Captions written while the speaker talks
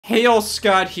Hail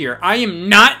Scott here. I am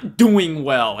not doing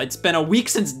well. It's been a week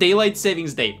since Daylight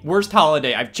Savings Day. Worst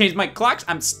holiday. I've changed my clocks.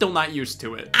 I'm still not used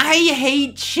to it. I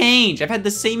hate change. I've had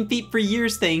the same feet for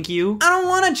years, thank you. I don't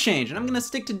want to change, and I'm gonna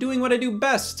stick to doing what I do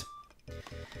best.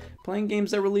 Playing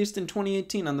games that released in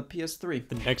 2018 on the PS3.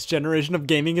 The next generation of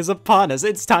gaming is upon us.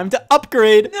 It's time to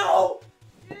upgrade. No!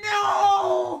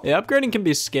 No! Yeah, upgrading can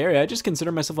be scary. I just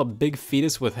consider myself a big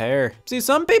fetus with hair. See,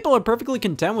 some people are perfectly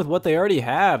content with what they already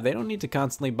have. They don't need to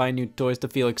constantly buy new toys to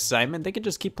feel excitement. They can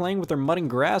just keep playing with their mud and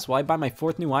grass while I buy my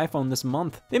 4th new iPhone this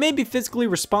month. They may be fiscally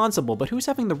responsible, but who's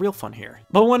having the real fun here?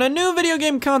 But when a new video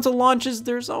game console launches,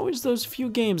 there's always those few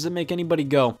games that make anybody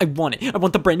go, I want it. I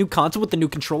want the brand new console with the new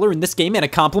controller in this game and a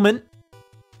compliment.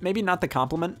 Maybe not the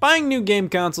compliment. Buying new game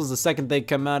consoles the second they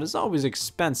come out is always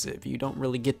expensive. You don't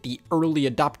really get the early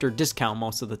adopter discount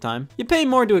most of the time. You pay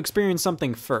more to experience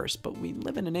something first, but we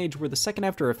live in an age where the second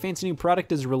after a fancy new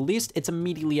product is released, it's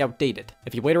immediately outdated.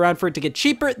 If you wait around for it to get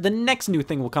cheaper, the next new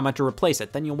thing will come out to replace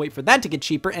it. Then you'll wait for that to get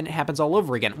cheaper and it happens all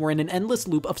over again. We're in an endless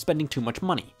loop of spending too much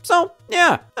money. So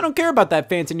yeah, I don't care about that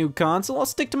fancy new console. I'll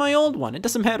stick to my old one. It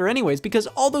doesn't matter anyways because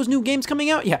all those new games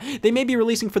coming out, yeah, they may be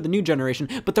releasing for the new generation,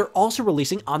 but they're also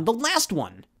releasing on the last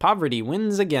one. Poverty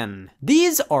wins again.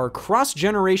 These are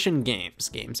cross-generation games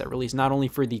that release not only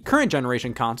for the current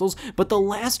generation consoles, but the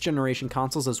last generation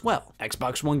consoles as well.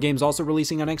 Xbox One games also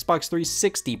releasing on Xbox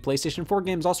 360, PlayStation 4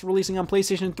 games also releasing on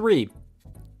PlayStation 3.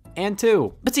 And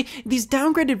 2. But see, these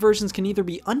downgraded versions can either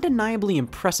be undeniably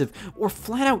impressive or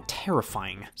flat out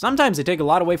terrifying. Sometimes they take a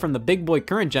lot away from the big boy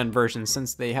current gen versions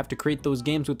since they have to create those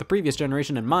games with the previous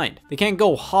generation in mind. They can't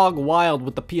go hog wild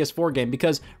with the PS4 game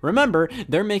because, remember,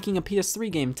 they're making a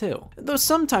PS3 game too. Though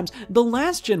sometimes the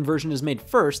last gen version is made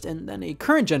first and then a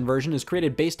current gen version is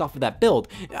created based off of that build.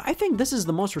 I think this is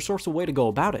the most resourceful way to go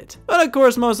about it. But of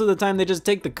course, most of the time they just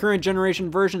take the current generation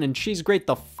version and cheese grate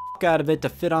the out of it to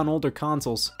fit on older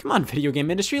consoles. Come on, video game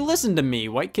industry, listen to me,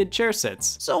 white kid chair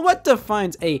sits. So what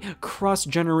defines a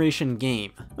cross-generation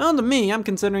game? Well, to me, I'm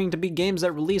considering to be games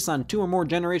that release on 2 or more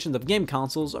generations of game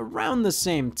consoles around the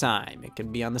same time. It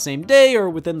can be on the same day or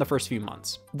within the first few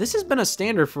months. This has been a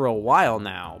standard for a while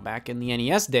now. Back in the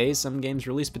NES days, some games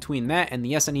released between that and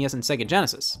the SNES and Sega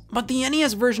Genesis. But the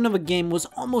NES version of a game was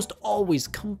almost always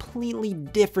completely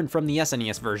different from the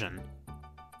SNES version.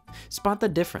 Spot the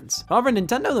difference. However,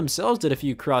 Nintendo themselves did a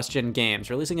few cross-gen games,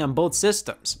 releasing on both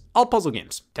systems. All puzzle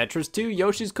games. Tetris 2,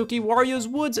 Yoshi's Cookie, Wario's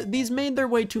Woods, these made their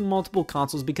way to multiple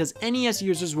consoles because NES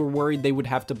users were worried they would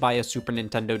have to buy a Super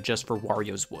Nintendo just for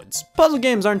Wario's Woods. Puzzle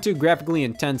games aren't too graphically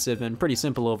intensive and pretty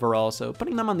simple overall, so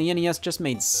putting them on the NES just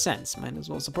made sense. Might as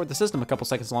well support the system a couple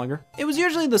seconds longer. It was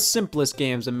usually the simplest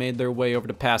games that made their way over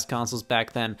to past consoles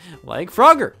back then, like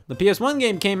Frogger. The PS1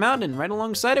 game came out and right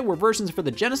alongside it were versions for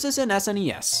the Genesis and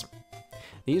SNES.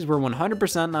 These were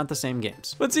 100% not the same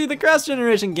games. But see, the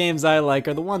cross-generation games I like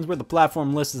are the ones where the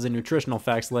platform list is a nutritional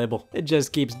facts label. It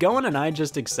just keeps going and I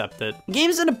just accept it.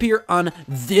 Games that appear on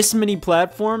this many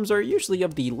platforms are usually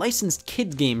of the licensed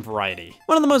kids game variety.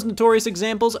 One of the most notorious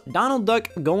examples, Donald Duck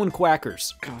Goin'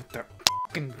 Quackers. God, they're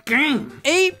game.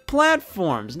 8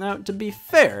 platforms. Now, to be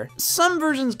fair, some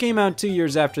versions came out 2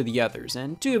 years after the others,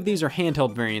 and 2 of these are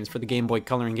handheld variants for the Game Boy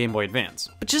Color and Game Boy Advance.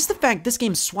 But just the fact this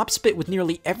game swaps spit with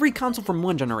nearly every console from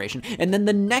one generation, and then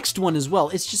the next one as well,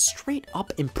 is just straight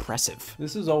up impressive.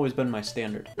 This has always been my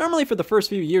standard. Normally for the first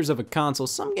few years of a console,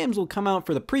 some games will come out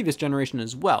for the previous generation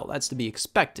as well. That's to be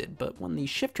expected, but when the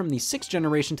shift from the 6th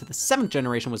generation to the 7th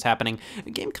generation was happening,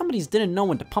 game companies didn't know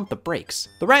when to pump the brakes.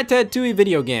 The Rat-Tat-Tooie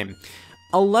video game.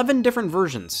 11 different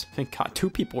versions. Thank God, 2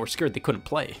 people were scared they couldn't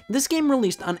play. This game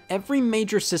released on every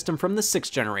major system from the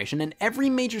 6th generation and every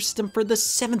major system for the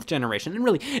 7th generation, and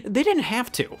really, they didn't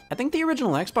have to. I think the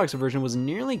original Xbox version was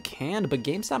nearly canned, but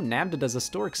GameStop nabbed it as a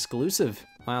store exclusive.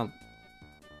 Well,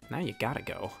 now you gotta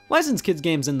go. Licensed kids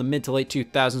games in the mid to late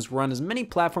 2000s were on as many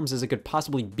platforms as it could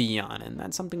possibly be on, and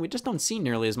that's something we just don't see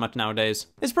nearly as much nowadays.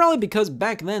 It's probably because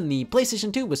back then the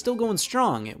PlayStation 2 was still going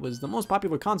strong. It was the most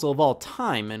popular console of all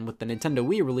time, and with the Nintendo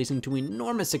Wii releasing to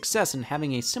enormous success and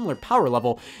having a similar power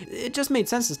level, it just made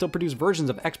sense to still produce versions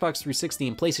of Xbox 360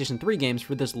 and PlayStation 3 games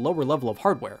for this lower level of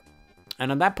hardware.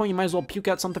 And at that point, you might as well puke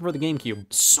out something for the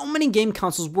GameCube. So many game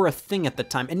consoles were a thing at the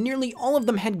time, and nearly all of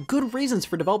them had good reasons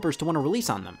for developers to want to release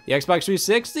on them. The Xbox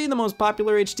 360, the most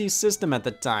popular HD system at the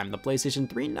time. The PlayStation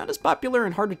 3, not as popular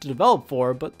and harder to develop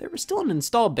for, but there was still an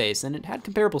install base, and it had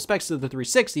comparable specs to the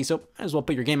 360, so might as well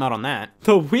put your game out on that.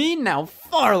 The Wii, now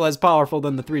far less powerful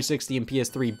than the 360 and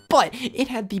PS3, but it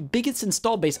had the biggest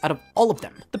install base out of all of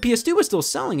them. The PS2 was still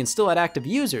selling and still had active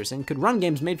users, and could run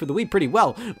games made for the Wii pretty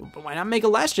well, but why not make a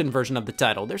last-gen version of the the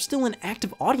title, there's still an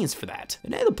active audience for that.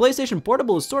 And hey, the PlayStation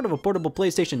Portable is sort of a portable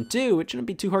PlayStation 2, it shouldn't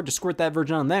be too hard to squirt that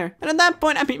version on there. And at that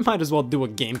point, I mean, might as well do a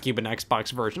GameCube and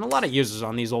Xbox version. A lot of users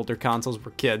on these older consoles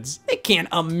were kids. They can't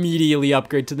immediately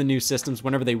upgrade to the new systems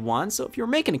whenever they want, so if you're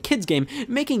making a kids game,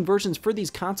 making versions for these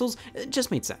consoles, it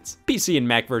just made sense. PC and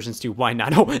Mac versions too, why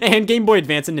not? Oh, and Game Boy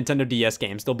Advance and Nintendo DS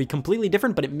games. They'll be completely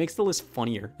different, but it makes the list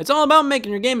funnier. It's all about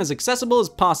making your game as accessible as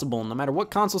possible. No matter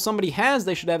what console somebody has,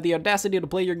 they should have the audacity to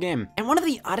play your game. And one of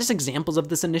the oddest examples of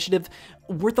this initiative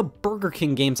were the Burger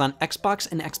King games on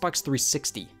Xbox and Xbox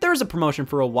 360. There was a promotion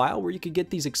for a while where you could get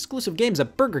these exclusive games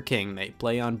at Burger King. They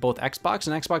play on both Xbox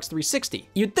and Xbox 360.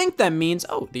 You'd think that means,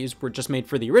 oh, these were just made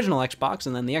for the original Xbox,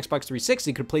 and then the Xbox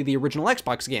 360 could play the original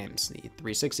Xbox games. The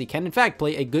 360 can in fact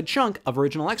play a good chunk of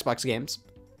original Xbox games.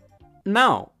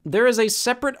 No, there is a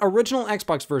separate original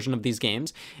Xbox version of these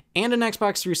games and an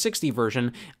Xbox 360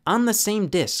 version on the same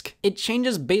disc. It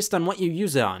changes based on what you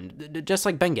use it on, just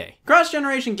like Bengay.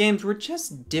 Cross-generation games were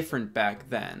just different back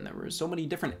then. There were so many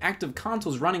different active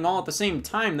consoles running all at the same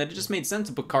time that it just made sense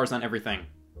to put cars on everything.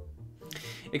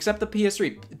 Except the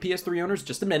PS3. PS3 owners,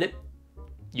 just admit it,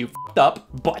 you f***ed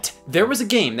up. But there was a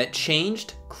game that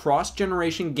changed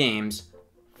cross-generation games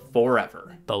forever.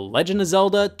 The Legend of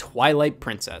Zelda Twilight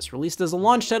Princess, released as a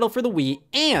launch title for the Wii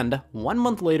and 1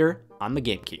 month later on the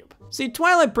GameCube. See,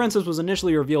 Twilight Princess was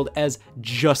initially revealed as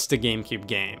just a GameCube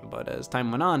game, but as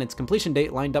time went on, its completion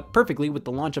date lined up perfectly with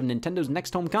the launch of Nintendo's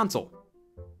next home console.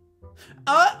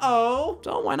 Uh-oh!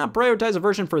 So why not prioritize a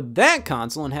version for that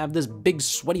console and have this big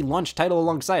sweaty launch title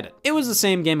alongside it? It was the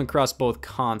same game across both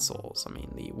consoles. I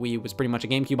mean, the Wii was pretty much a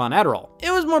GameCube on Adderall.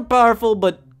 It was more powerful,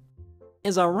 but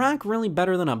is a rock really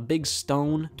better than a big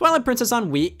stone? Twilight Princess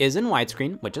on Wii is in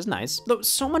widescreen, which is nice, though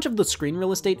so much of the screen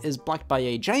real estate is blocked by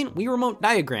a giant Wii Remote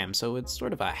diagram, so it's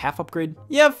sort of a half upgrade.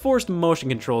 You have forced motion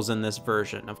controls in this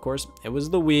version. Of course, it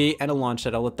was the Wii and a launch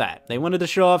title at that. They wanted to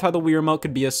show off how the Wii Remote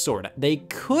could be a sword. They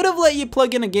could have let you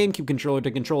plug in a GameCube controller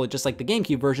to control it just like the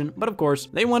GameCube version, but of course,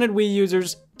 they wanted Wii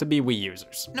users to be Wii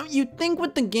users. Now, you'd think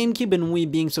with the GameCube and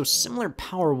Wii being so similar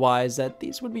power-wise that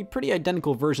these would be pretty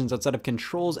identical versions outside of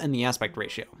controls and the aspect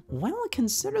ratio. Well,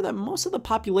 consider that most of the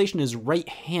population is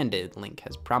right-handed. Link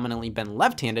has prominently been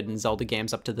left-handed in Zelda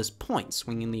games up to this point.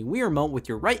 Swinging the Wii Remote with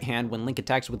your right hand when Link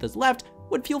attacks with his left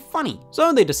would feel funny.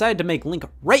 So they decided to make Link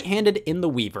right-handed in the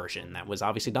Wii version. That was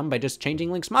obviously done by just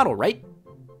changing Link's model, right?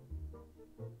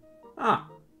 Ah.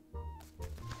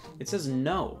 It says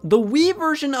no. The Wii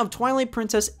version of Twilight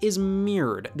Princess is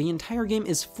mirrored. The entire game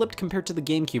is flipped compared to the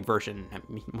GameCube version. I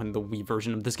mean, when the Wii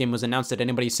version of this game was announced, did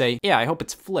anybody say, yeah, I hope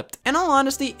it's flipped? In all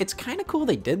honesty, it's kind of cool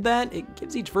they did that. It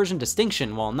gives each version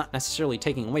distinction while not necessarily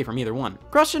taking away from either one.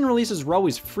 Cross-gen releases were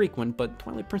always frequent, but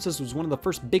Twilight Princess was one of the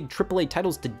first big AAA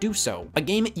titles to do so. A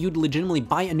game you'd legitimately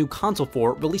buy a new console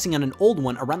for, releasing on an old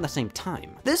one around the same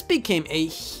time. This became a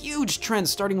huge trend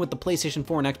starting with the PlayStation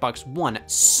 4 and Xbox One.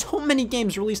 So many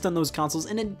games released on those consoles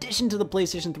in addition to the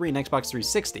PlayStation 3 and Xbox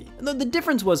 360. The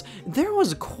difference was, there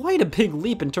was quite a big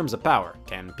leap in terms of power.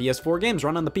 Can PS4 games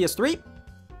run on the PS3?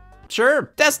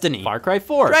 Sure. Destiny, Far Cry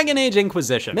 4, Dragon Age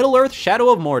Inquisition, Middle-earth Shadow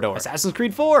of Mordor, Assassin's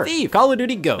Creed 4, Thief, Call of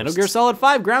Duty Ghosts, Metal Gear Solid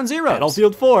 5 Ground Zero,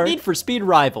 Battlefield 4, Need for Speed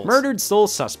Rivals, Murdered Soul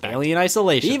Suspect, Alien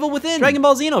Isolation, The Evil Within, Dragon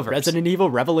Ball Xenoverse, Resident Evil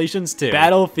Revelations 2,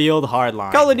 Battlefield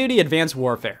Hardline, Call of Duty Advanced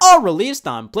Warfare, all released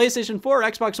on PlayStation 4,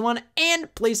 Xbox One,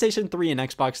 and PlayStation 3 and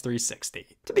Xbox 360.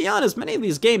 To be honest, many of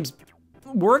these games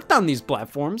worked on these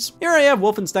platforms. Here I have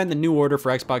Wolfenstein: The New Order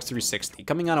for Xbox 360,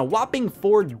 coming on a whopping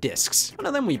 4 discs. One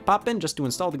of them we pop in just to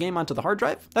install the game onto the hard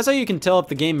drive. That's how you can tell if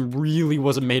the game really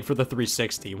wasn't made for the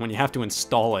 360, when you have to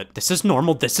install it. This is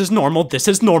normal, this is normal, this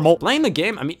is normal. Playing the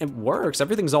game, I mean, it works,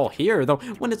 everything's all here, though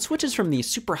when it switches from the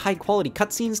super high quality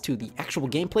cutscenes to the actual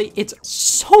gameplay, it's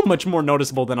so much more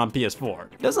noticeable than on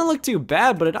PS4. It doesn't look too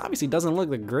bad, but it obviously doesn't look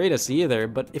the greatest either.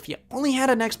 But if you only had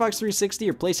an Xbox 360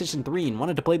 or PlayStation 3 and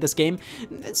wanted to play this game,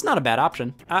 it's not a bad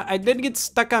option. I did get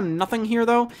stuck on nothing here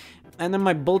though, and then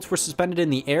my bullets were suspended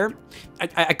in the air.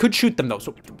 I could shoot them though,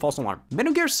 so false alarm.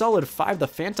 Metal Gear Solid 5: The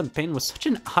Phantom Pain was such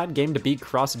an odd game to be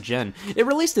cross-gen. It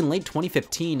released in late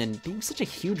 2015, and being such a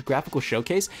huge graphical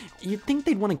showcase, you'd think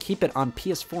they'd want to keep it on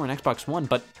PS4 and Xbox One,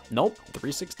 but nope,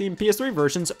 360 and PS3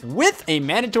 versions with a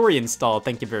mandatory install,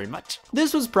 thank you very much.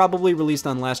 This was probably released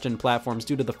on last-gen platforms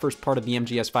due to the first part of the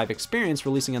MGS5 experience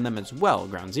releasing on them as well,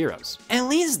 Ground Zeroes. At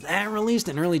least that released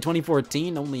in early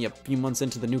 2014, only a few months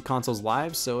into the new console's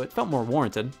lives, so it felt felt more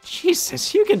warranted.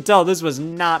 Jesus, you can tell this was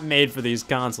not made for these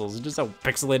consoles. Just how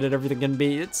pixelated everything can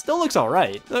be. It still looks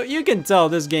alright, though you can tell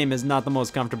this game is not the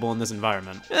most comfortable in this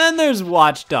environment. And there's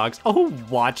Watch Dogs. Oh,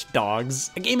 Watch Dogs.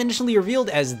 A game initially revealed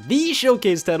as the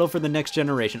showcase title for the next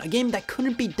generation. A game that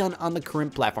couldn't be done on the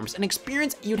current platforms. An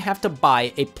experience you'd have to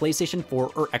buy a PlayStation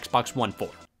 4 or Xbox One for.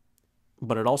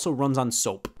 But it also runs on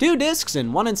soap. 2 discs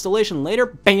and 1 installation later,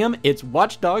 bam, it's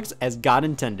Watch Dogs as God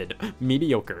intended.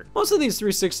 Mediocre. Most of these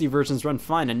 360 versions run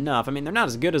fine enough. I mean, they're not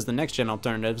as good as the next gen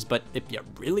alternatives, but if you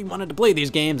really wanted to play these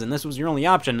games and this was your only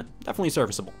option, definitely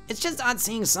serviceable. It's just odd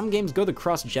seeing some games go the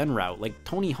cross-gen route, like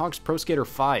Tony Hawk's Pro Skater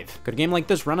 5. Could a game like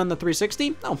this run on the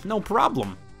 360? Oh, no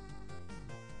problem.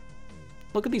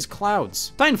 Look at these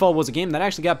clouds. Titanfall was a game that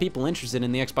actually got people interested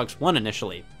in the Xbox One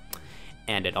initially.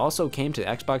 And it also came to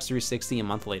Xbox 360 a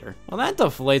month later. Well, that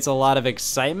deflates a lot of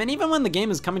excitement. Even when the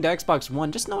game is coming to Xbox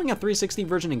One, just knowing a 360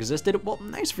 version existed, well,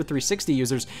 nice for 360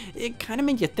 users, it kind of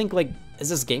made you think, like, is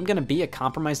this game gonna be a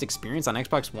compromised experience on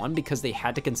Xbox One because they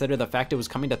had to consider the fact it was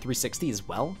coming to 360 as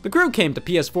well? The crew came to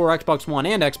PS4, Xbox One,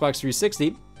 and Xbox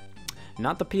 360.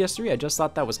 Not the PS3, I just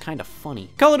thought that was kind of funny.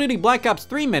 Call of Duty Black Ops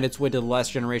 3 made its way to the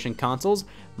last generation consoles.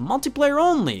 Multiplayer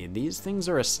only. These things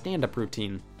are a stand-up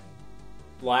routine.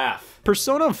 Laugh.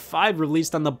 Persona 5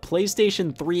 released on the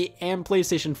PlayStation 3 and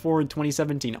PlayStation 4 in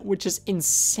 2017, which is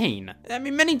insane. I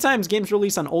mean, many times games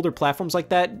release on older platforms like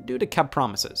that due to kept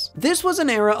promises. This was an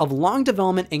era of long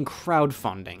development and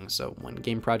crowdfunding, so when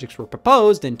game projects were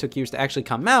proposed and took years to actually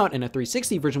come out, and a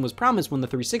 360 version was promised when the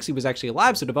 360 was actually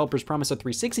alive, so developers promised a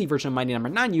 360 version of Mighty No.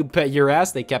 9, you bet your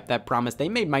ass they kept that promise. They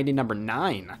made Mighty No.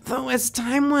 9. Though as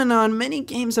time went on, many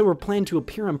games that were planned to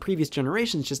appear on previous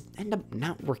generations just end up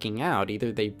not working out.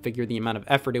 Either they figured the amount of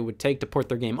effort it would take to port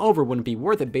their game over wouldn't be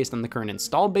worth it based on the current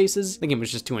install bases, the game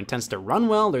was just too intense to run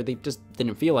well, or they just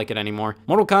didn't feel like it anymore.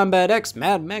 Mortal Kombat X,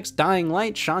 Mad Max, Dying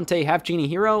Light, Shantae, Half Genie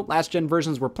Hero, last gen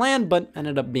versions were planned but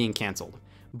ended up being cancelled.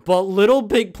 But Little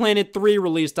Big Planet 3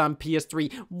 released on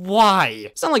PS3. Why?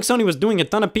 It's not like Sony was doing a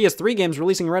ton of PS3 games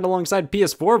releasing right alongside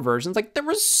PS4 versions. Like, there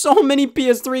were so many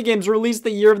PS3 games released the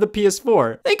year of the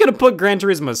PS4. They could have put Gran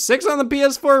Turismo 6 on the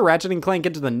PS4, Ratchet & Clank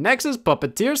Into the Nexus,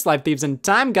 Puppeteer, Slive Thieves in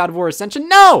Time, God of War Ascension.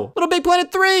 No! Little Big Planet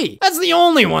 3! That's the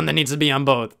only one that needs to be on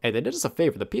both. Hey, they did us a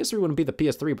favor. The PS3 wouldn't be the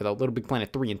PS3 without Little Big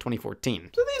Planet 3 in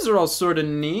 2014. So these are all sort of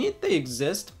neat. They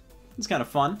exist. It's kind of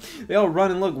fun. They all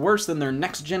run and look worse than their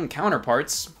next-gen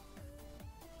counterparts.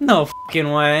 No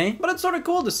fucking way. But it's sort of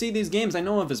cool to see these games I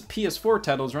know of as PS4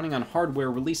 titles running on hardware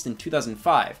released in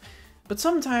 2005. But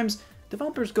sometimes,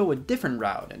 developers go a different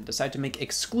route and decide to make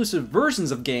exclusive versions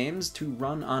of games to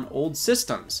run on old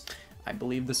systems. I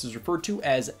believe this is referred to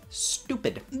as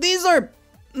stupid. These are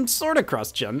sort of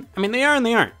cross-gen. I mean, they are and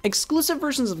they aren't. Exclusive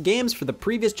versions of games for the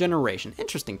previous generation.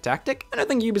 Interesting tactic. And I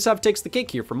think Ubisoft takes the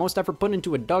cake here for most effort put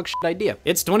into a dog shit idea.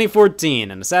 It's 2014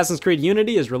 and Assassin's Creed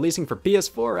Unity is releasing for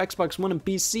PS4, Xbox One, and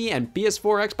PC, and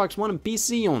PS4, Xbox One, and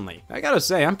PC only. I gotta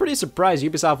say, I'm pretty surprised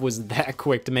Ubisoft was that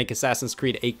quick to make Assassin's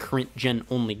Creed a current-gen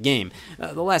only game.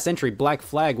 The last entry, Black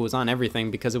Flag, was on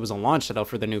everything because it was a launch title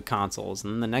for the new consoles,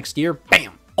 and the next year,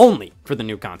 bam! Only for the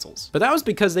new consoles. But that was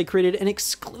because they created an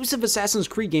exclusive Assassin's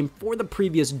Creed game for the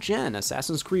previous gen,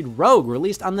 Assassin's Creed Rogue,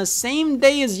 released on the same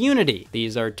day as Unity.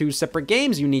 These are 2 separate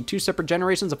games you need 2 separate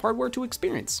generations of hardware to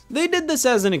experience. They did this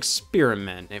as an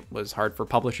experiment. It was hard for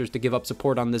publishers to give up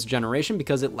support on this generation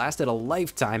because it lasted a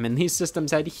lifetime and these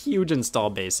systems had huge install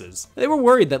bases. They were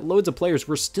worried that loads of players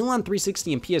were still on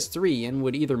 360 and PS3 and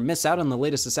would either miss out on the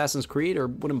latest Assassin's Creed or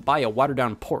wouldn't buy a watered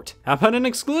down port. How about an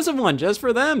exclusive one just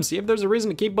for them? See if there's a reason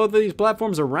to keep both of these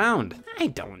platforms around. I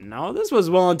don't know. This was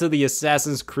well into the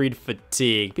Assassin's Creed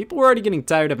fatigue. People were already getting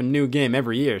tired of a new game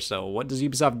every year, so what does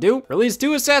Ubisoft do? Release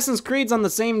 2 Assassin's Creeds on the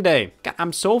same day. God,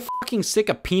 I'm so fucking sick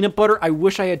of peanut butter, I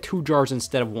wish I had 2 jars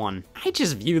instead of 1. I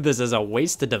just view this as a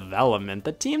waste of development.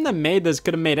 The team that made this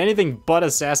could have made anything but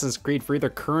Assassin's Creed for either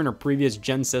current or previous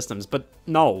gen systems, but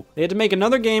no. They had to make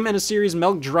another game and a series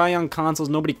milked dry on consoles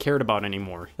nobody cared about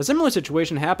anymore. A similar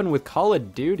situation happened with Call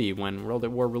of Duty when World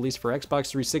at War released for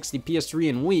Xbox 360, PS3,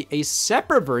 and Wii, a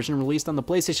separate version released on the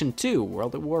PlayStation 2,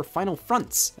 World at War Final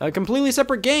Fronts. A completely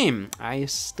separate game. I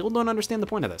still don't understand the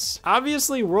point of this.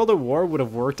 Obviously, World at War would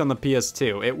have worked on the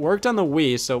PS2. It worked on the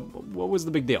Wii, so what was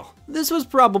the big deal? This was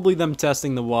probably them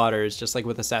testing the waters, just like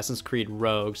with Assassin's Creed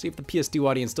Rogue, see if the PS2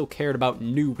 audience still cared about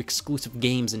new exclusive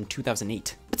games in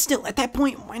 2008. But still, at that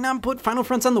point, why not put Final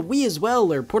Fronts on the Wii as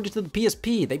well, or port it to the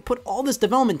PSP? They put all this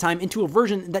development time into a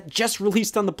version that just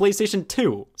released on the PlayStation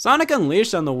 2. Sonic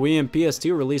Unleashed on the Wii and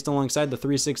PS2 released alongside the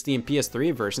 360 and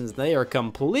PS3 versions. They are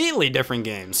completely different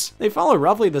games. They follow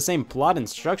roughly the same plot and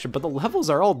structure, but the levels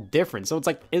are all different, so it's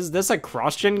like, is this a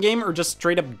cross-gen game or just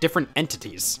straight up different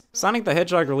entities? Sonic the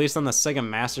Hedgehog released on the Sega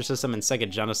Master System and Sega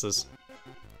Genesis.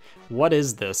 What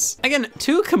is this? Again,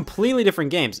 two completely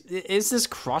different games. Is this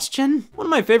cross-gen? One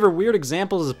of my favorite weird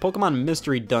examples is Pokemon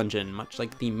Mystery Dungeon. Much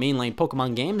like the mainline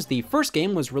Pokemon games, the first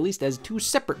game was released as two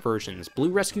separate versions, Blue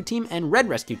Rescue Team and Red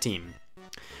Rescue Team.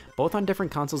 Both on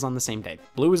different consoles on the same day.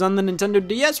 Blue was on the Nintendo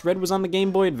DS, Red was on the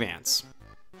Game Boy Advance.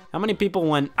 How many people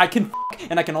went, I can f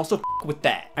and I can also f with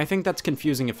that? I think that's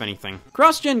confusing, if anything.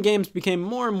 Cross-gen games became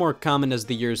more and more common as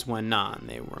the years went on.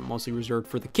 They were mostly reserved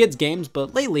for the kids' games,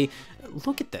 but lately,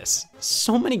 look at this.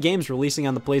 So many games releasing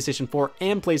on the PlayStation 4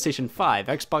 and PlayStation 5,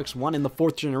 Xbox One, and the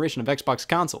 4th generation of Xbox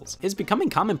consoles. It's becoming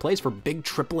commonplace for big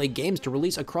AAA games to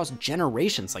release across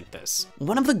generations like this.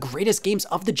 One of the greatest games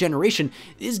of the generation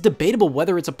is debatable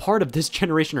whether it's a part of this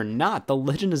generation or not, The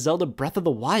Legend of Zelda Breath of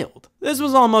the Wild. This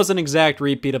was almost an exact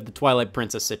repeat of the Twilight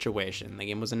Princess situation. The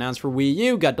game was announced for Wii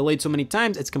U, got delayed so many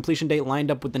times, its completion date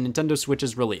lined up with the Nintendo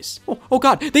Switch's release. Oh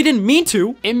god, they didn't mean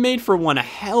to! It made for one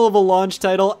hell of a launch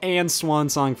title and swan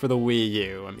song for the Wii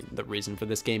U. I mean, the reason for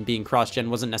this game being cross-gen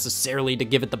wasn't necessarily to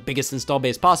give it the biggest install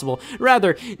base possible,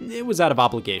 rather, it was out of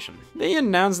obligation. They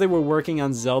announced they were working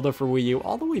on Zelda for Wii U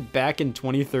all the way back in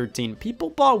 2013.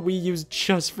 People bought Wii U's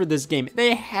just for this game.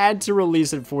 They had to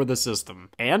release it for the system.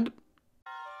 And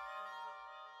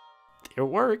it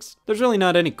works. There's really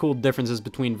not any cool differences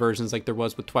between versions like there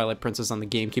was with Twilight Princess on the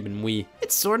GameCube and Wii.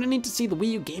 It's sorta neat to see the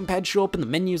Wii U gamepad show up in the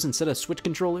menus instead of Switch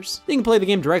controllers. You can play the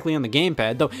game directly on the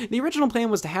gamepad, though the original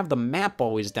plan was to have the map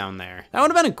always down there. That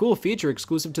would have been a cool feature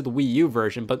exclusive to the Wii U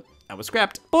version, but that was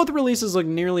scrapped. Both releases look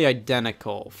nearly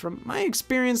identical. From my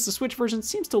experience, the Switch version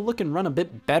seems to look and run a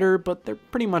bit better, but they're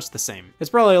pretty much the same. It's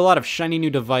probably a lot of shiny new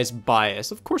device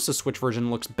bias. Of course the Switch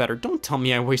version looks better. Don't tell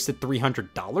me I wasted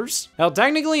 $300. Hell,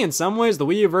 technically, in some ways, the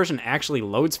Wii U version actually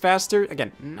loads faster.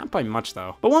 Again, not by much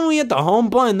though. But when we hit the home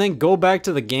button and then go back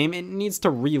to the game, it needs to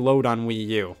reload on Wii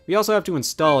U. We also have to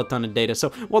install a ton of data, so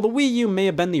while the Wii U may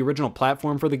have been the original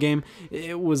platform for the game,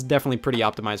 it was definitely pretty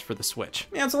optimized for the Switch.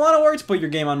 Yeah, it's a lot of work to put your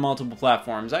game on multiple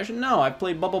platforms. I should know, I've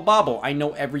played Bubble Bobble. I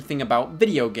know everything about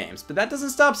video games, but that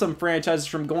doesn't stop some franchises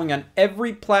from going on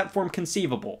every platform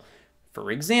conceivable. For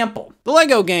example, the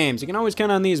LEGO games. You can always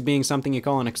count on these being something you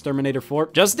call an exterminator for.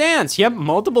 Just Dance. Yep,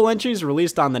 multiple entries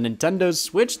released on the Nintendo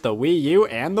Switch, the Wii U,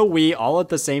 and the Wii all at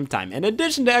the same time, in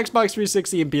addition to Xbox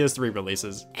 360 and PS3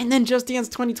 releases. And then Just Dance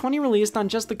 2020 released on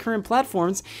just the current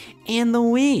platforms and the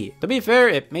Wii. To be fair,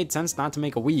 it made sense not to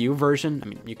make a Wii U version. I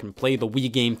mean, you can play the Wii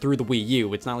game through the Wii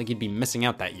U. It's not like you'd be missing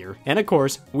out that year. And of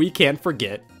course, we can't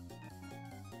forget,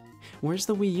 where's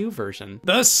the Wii U version?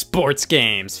 The sports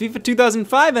games. FIFA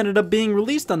 2005 ended up being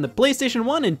released on the PlayStation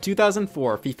 1 in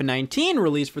 2004. FIFA 19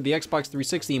 released for the Xbox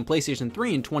 360 and PlayStation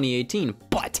 3 in 2018.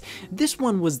 But this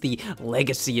one was the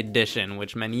Legacy Edition,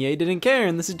 which meant EA didn't care,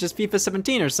 and this is just FIFA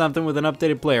 17 or something with an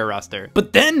updated player roster.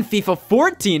 But then FIFA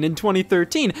 14 in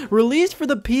 2013 released for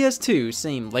the PS2.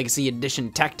 Same Legacy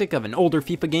Edition tactic of an older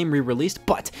FIFA game re-released,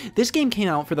 but this game came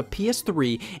out for the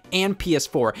PS3 and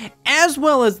PS4, as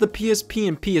well as the PSP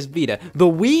and PS Vita. The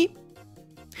Wii?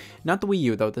 Not the Wii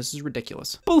U though, this is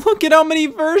ridiculous. But look at how many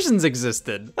versions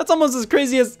existed. That's almost as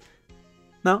crazy as,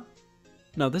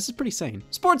 no, this is pretty sane.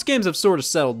 Sports games have sort of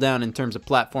settled down in terms of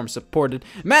platforms supported.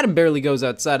 Madden barely goes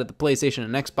outside of the PlayStation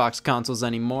and Xbox consoles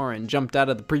anymore and jumped out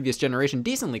of the previous generation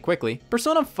decently quickly.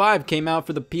 Persona 5 came out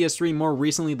for the PS3 more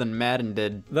recently than Madden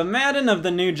did. The Madden of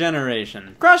the new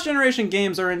generation. Cross-generation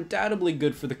games are undoubtedly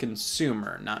good for the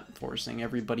consumer, not forcing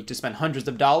everybody to spend hundreds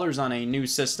of dollars on a new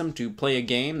system to play a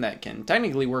game that can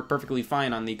technically work perfectly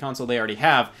fine on the console they already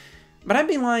have. But I'd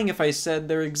be lying if I said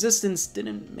their existence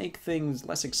didn't make things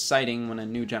less exciting when a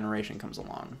new generation comes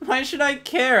along. Why should I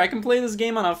care? I can play this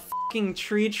game on a fucking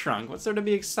tree trunk. What's there to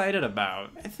be excited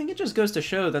about? I think it just goes to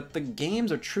show that the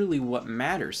games are truly what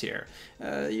matters here.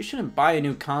 You shouldn't buy a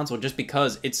new console just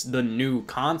because it's the new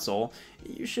console.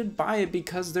 You should buy it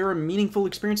because there are meaningful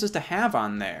experiences to have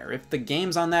on there. If the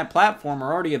games on that platform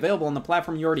are already available on the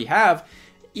platform you already have,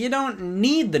 you don't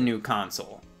need the new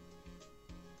console.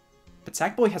 But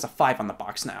Sackboy has a 5 on the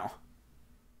box now.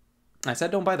 I said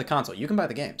don't buy the console, you can buy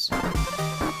the games.